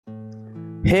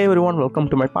Hey everyone, welcome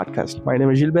to my podcast. My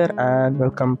name is Gilbert and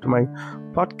welcome to my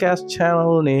podcast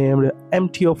channel named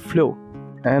MTO Flow.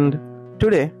 And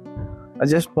today, I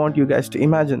just want you guys to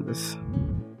imagine this.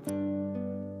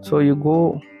 So you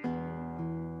go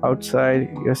outside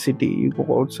your city, you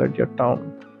go outside your town,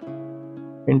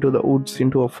 into the woods,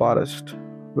 into a forest,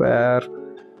 where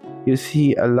you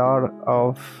see a lot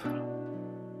of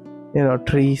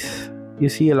trees. You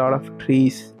see a lot of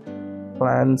trees,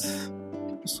 plants.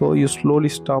 So you slowly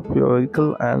stop your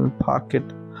vehicle and park it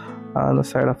on the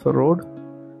side of the road,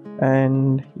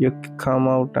 and you come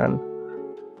out and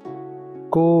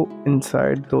go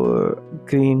inside the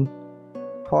green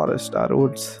forest or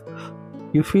woods.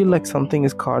 You feel like something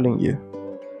is calling you.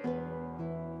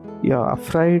 You're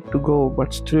afraid to go,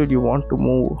 but still you want to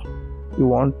move. You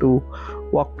want to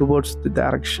walk towards the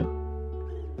direction.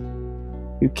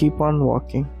 You keep on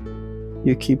walking,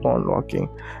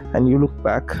 and you look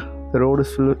back. The road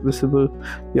is visible,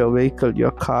 your vehicle,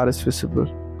 your car is visible.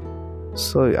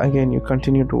 So again, you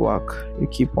continue to walk. You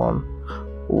keep on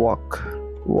walk.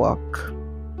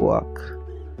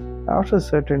 After a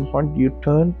certain point, you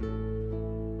turn.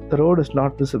 The road is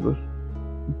not visible,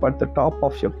 but the top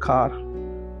of your car,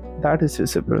 that is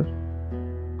visible.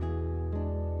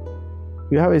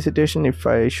 You have hesitation if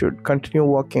I should continue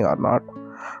walking or not,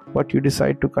 but you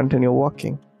decide to continue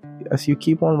walking. As you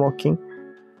keep on walking,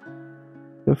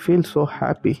 you feel so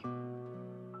happy.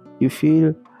 You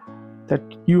feel that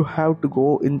you have to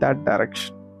go in that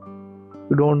direction.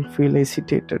 You don't feel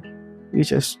hesitated. You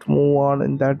just move on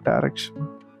in that direction.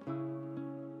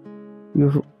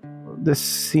 The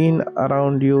scene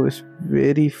around you is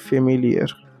very familiar.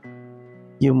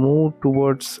 You move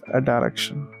towards a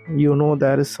direction. You know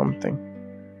there is something.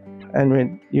 And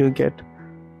when you get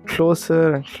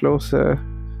closer and closer,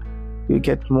 you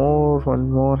get more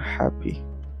and more happy.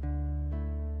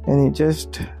 And you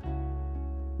just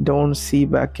don't see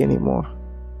back anymore.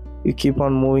 You keep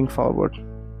on moving forward.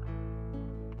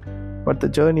 But the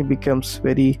journey becomes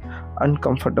very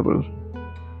uncomfortable.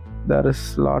 There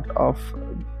is a lot of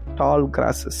tall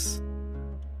grasses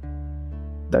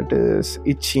that is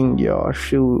itching your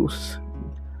shoes.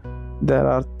 There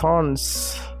are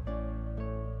thorns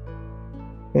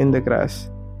in the grass.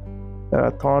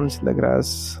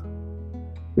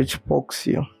 Which pokes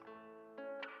you.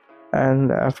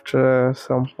 And after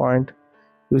some point,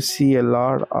 you see a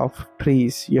lot of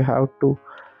trees. You have to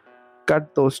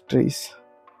cut those trees,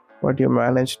 but you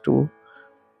manage to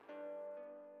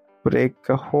break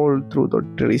a hole through the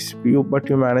trees. But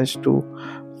you manage to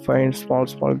find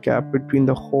small gap between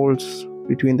the holes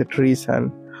between the trees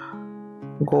and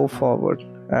go forward.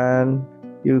 And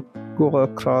you go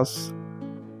across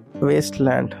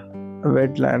wasteland,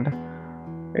 wetland.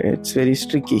 It's very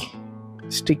sticky.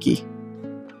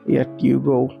 Yet you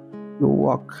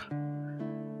walk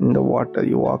in the water,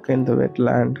 you walk in the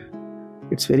wetland.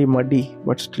 It's very muddy,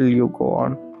 but still you go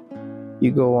on,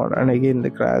 and again the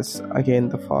grass, again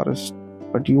the forest.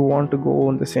 But you want to go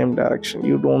in the same direction.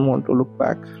 You don't want to look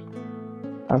back.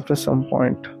 After some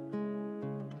point,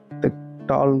 the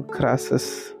tall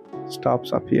grasses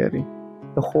stops appearing.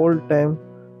 The whole time,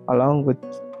 along with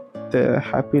the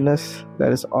happiness,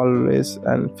 there is always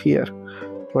an fear.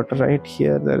 But right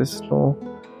here, there is no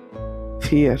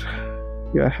fear.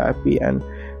 You are happy and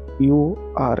you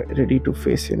are ready to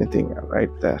face anything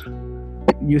right there.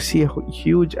 You see a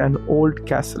huge and old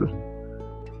castle.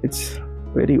 It's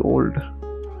very old.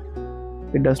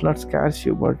 It does not scare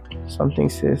you, but something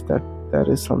says that there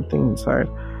is something inside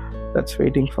that's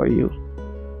waiting for you.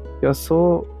 You're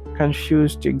so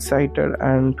confused, excited,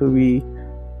 and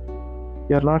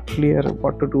you're not clear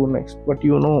what to do next. But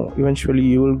you know eventually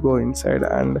you will go inside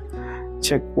and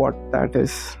check what that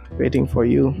is waiting for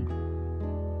you.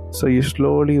 So you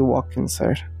slowly walk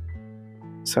inside.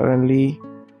 Suddenly,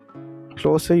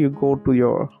 closer you go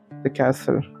to the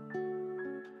castle,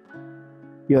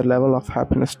 your level of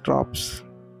happiness drops.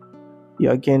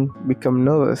 You again become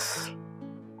nervous.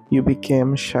 You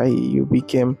became shy. You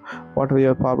became whatever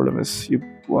your problem is.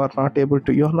 You're not able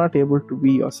to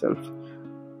be yourself.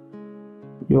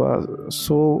 You are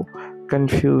so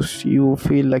confused. You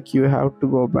feel like you have to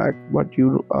go back, but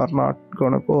you are not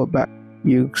gonna go back.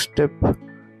 You step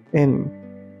in,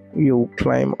 you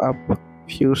climb up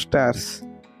few stairs,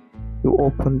 you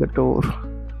open the door.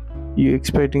 You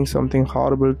expecting something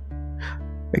horrible,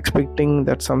 expecting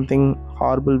that something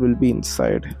horrible will be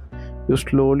inside. You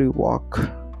slowly walk.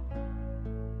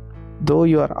 Though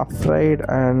you are afraid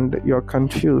and you are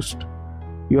confused,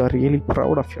 you are really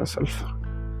proud of yourself.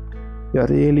 You are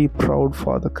really proud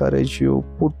for the courage you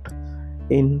put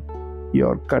in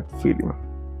your gut feeling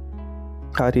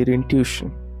or your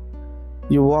intuition.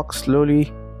 You walk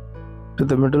slowly to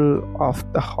the middle of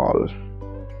the hall,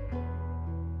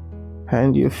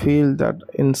 and you feel that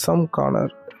in some corner,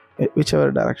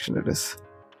 whichever direction it is,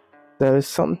 there is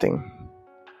something.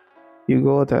 You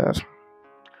go there,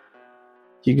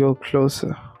 you go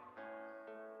closer,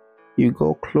 you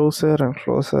go closer and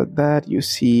closer. There you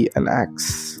see an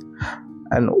axe,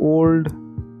 an old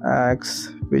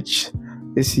axe which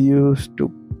is used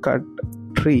to cut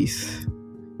trees.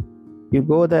 You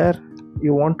go there,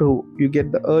 you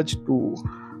get the urge to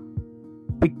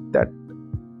pick that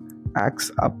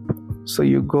axe up. So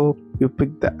you go, you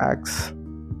pick the axe,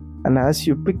 and as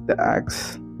you pick the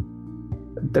axe,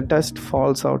 the dust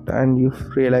falls out and you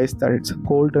realize that it's a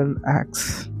golden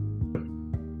axe.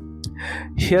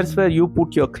 Here's where you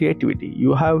put your creativity.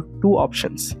 You have two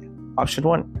options. Option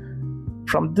one,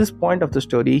 from this point of the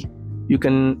story, you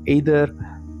can either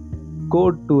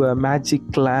go to a magic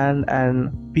land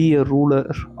and be a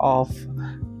ruler of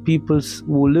peoples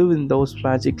who live in those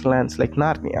magic lands like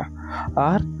Narnia,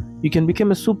 or you can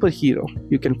become a superhero.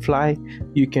 You can fly,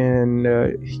 you can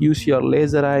use your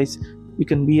laser eyes, you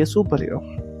can be a superhero.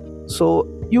 So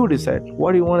you decide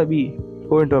what do you want to be,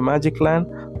 go into a magic land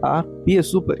or be a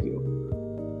superhero.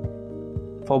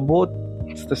 For both,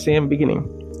 it's the same beginning.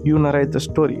 You narrate the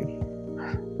story.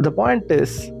 The point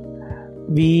is,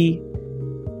 we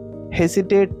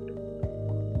hesitate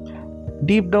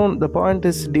deep down. The point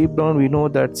is, deep down we know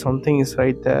that something is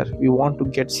right there. We want to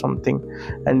get something,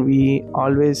 and we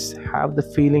always have the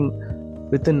feeling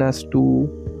within us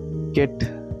to get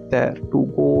there,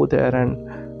 to go there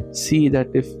and see that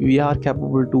if we are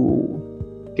capable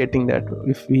to getting that,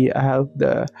 if we have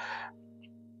the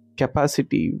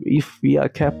capacity, if we are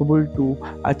capable to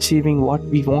achieving what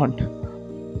we want.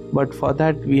 But for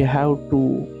that we have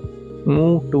to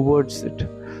move towards it.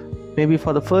 Maybe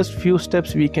for the first few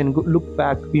steps we can look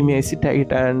back, we may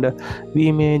hesitate, and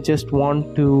we may just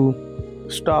want to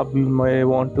stop. We may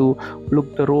want to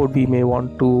look the road, we may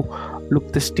want to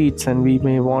look the streets, and we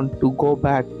may want to go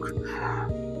back.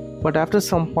 But after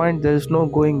some point there is no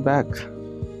going back.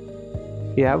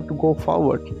 We have to go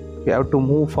forward, we have to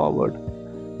move forward.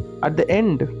 At the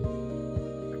end,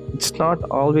 it's not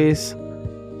always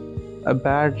a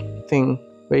bad thing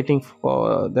waiting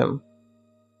for them.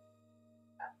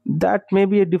 That may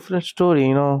be a different story,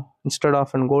 instead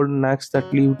of a golden axe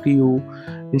that leaves you,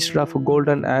 instead of a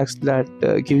golden axe that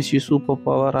gives you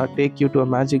superpower or take you to a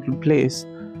magical place,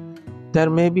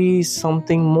 there may be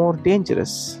something more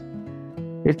dangerous.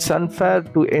 It's unfair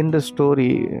to end a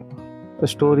story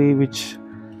which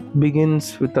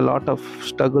begins with a lot of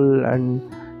struggle and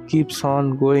keeps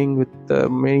on going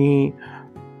with many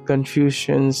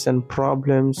confusions and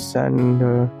problems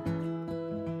and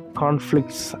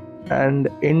conflicts, and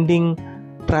ending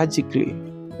tragically.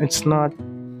 It's not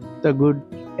a good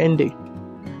ending.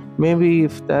 Maybe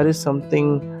if there is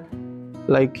something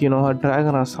like a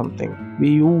dragon or something,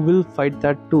 you will fight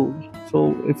that too.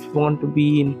 So if you want to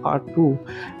be in part 2,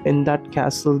 in that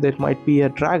castle there might be a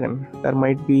dragon, there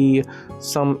might be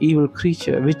some evil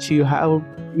creature which you have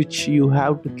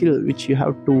to kill, which you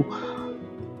have to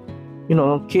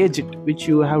cage it, which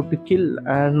you have to kill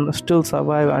and still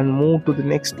survive and move to the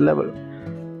next level.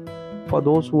 For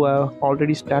those who have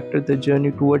already started the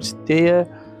journey towards their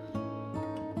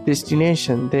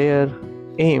destination, their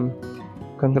aim,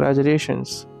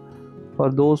 congratulations.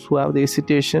 For those who have the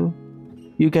hesitation,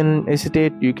 you can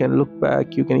hesitate, you can look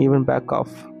back, you can even back off.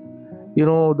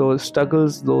 Those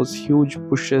struggles, those huge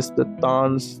pushes, the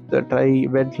thorns, the dry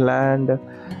wet land,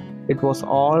 it was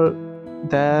all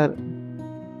there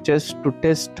just to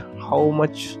test how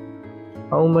much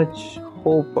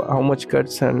hope, how much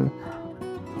guts, and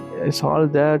it's all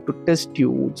there to test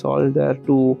you. It's all there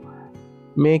to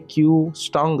make you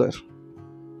stronger.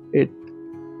 It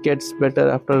gets better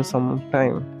after some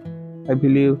time. I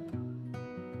believe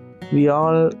we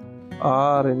all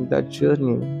are in that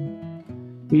journey.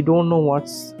 We don't know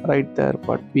what's right there,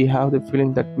 but we have the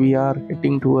feeling that we are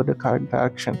heading toward the correct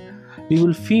direction. We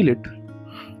will feel it.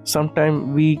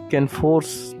 Sometimes we can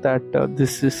force that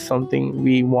this is something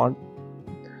we want,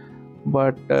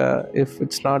 but if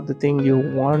it's not the thing you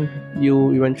want,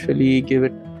 you eventually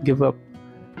give up,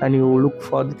 and you look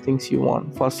for the things you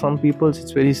want. For some people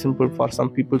it's very simple, for some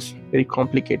people it's very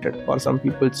complicated, for some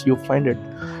people you find it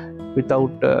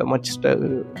without much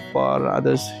struggle, for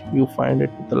others you find it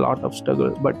with a lot of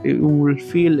struggle, but you will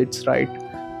feel it's right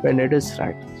when it is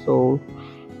right. So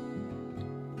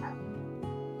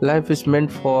life is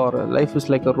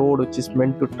like a road which is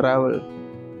meant to travel.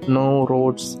 No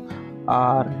roads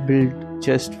are built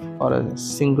just for a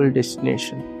single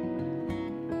destination.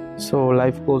 So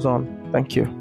life goes on. Thank you.